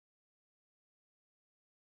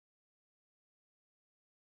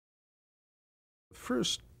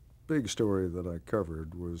first big story that I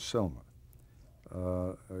covered was Selma.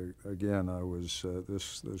 Again, I was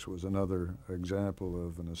this was another example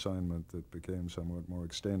of an assignment that became somewhat more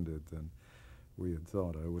extended than we had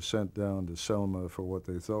thought. I was sent down to Selma for what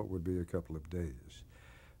they thought would be a couple of days.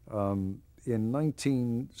 In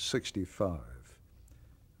 1965,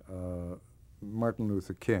 Martin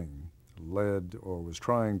Luther King led, or was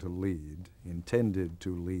trying to lead, intended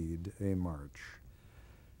to lead a march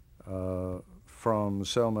from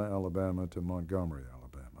Selma, Alabama to Montgomery,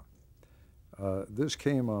 Alabama. This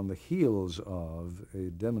came on the heels of a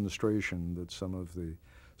demonstration that some of the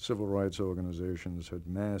civil rights organizations had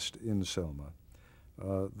massed in Selma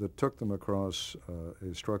that took them across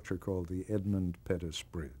a structure called the Edmund Pettus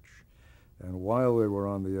Bridge. And while they were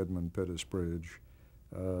on the Edmund Pettus Bridge,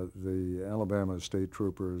 the Alabama state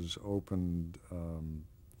troopers opened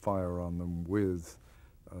fire on them with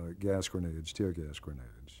gas grenades, tear gas grenades.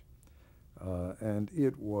 And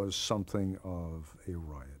it was something of a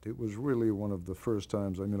riot. It was really one of the first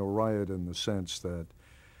times, I mean, a riot in the sense that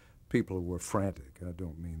people were frantic. I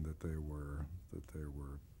don't mean that they were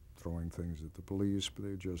throwing things at the police, but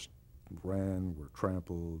they just ran, were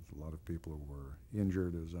trampled. A lot of people were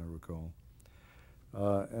injured, as I recall.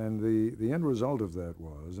 And the end result of that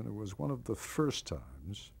was, and it was one of the first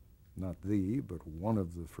times, not the, but one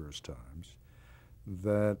of the first times,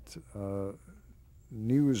 that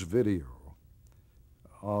news video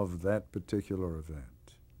of that particular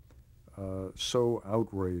event so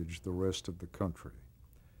outraged the rest of the country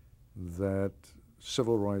that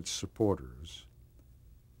civil rights supporters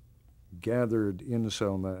gathered in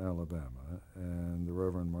Selma, Alabama, and the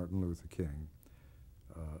Reverend Martin Luther King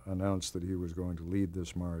announced that he was going to lead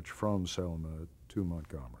this march from Selma to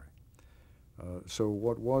Montgomery. So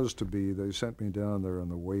what was to be, they sent me down there in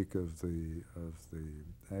the wake of the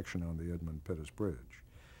action on the Edmund Pettus Bridge.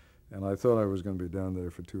 And I thought I was going to be down there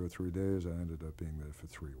for 2 or 3 days. I ended up being there for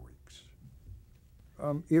 3 weeks.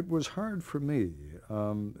 It was hard for me,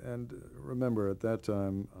 and remember at that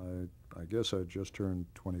time, I guess I just turned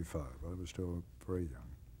 25. I was still very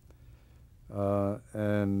young,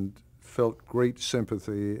 and felt great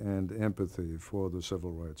sympathy and empathy for the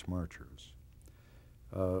civil rights marchers,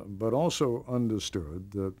 but also understood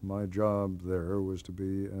that my job there was to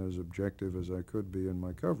be as objective as I could be in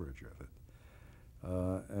my coverage of it.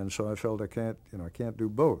 And so I felt I can't do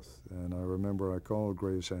both. And I remember I called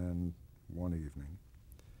Grace Ann one evening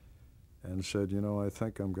and said, I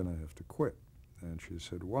think I'm going to have to quit. And she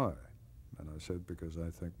said, why? And I said, because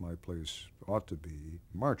I think my place ought to be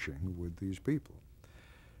marching with these people.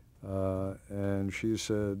 And she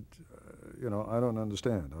said, I don't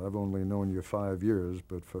understand. I've only known you 5 years,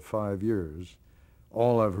 but for 5 years,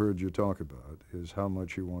 all I've heard you talk about is how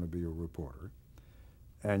much you want to be a reporter.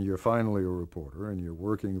 And you're finally a reporter, and you're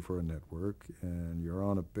working for a network, and you're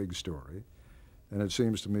on a big story. And it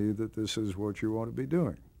seems to me that this is what you ought to be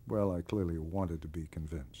doing. Well, I clearly wanted to be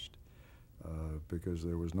convinced, because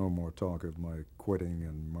there was no more talk of my quitting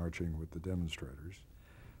and marching with the demonstrators.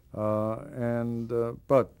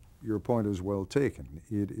 But your point is well taken.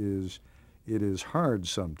 It is hard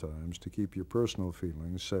sometimes to keep your personal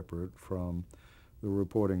feelings separate from the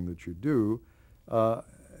reporting that you do.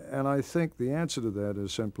 And I think the answer to that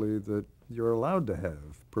is simply that you're allowed to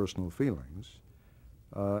have personal feelings,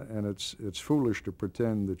 and it's foolish to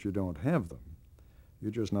pretend that you don't have them.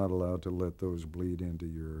 You're just not allowed to let those bleed into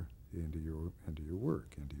your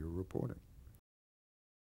work, into your reporting.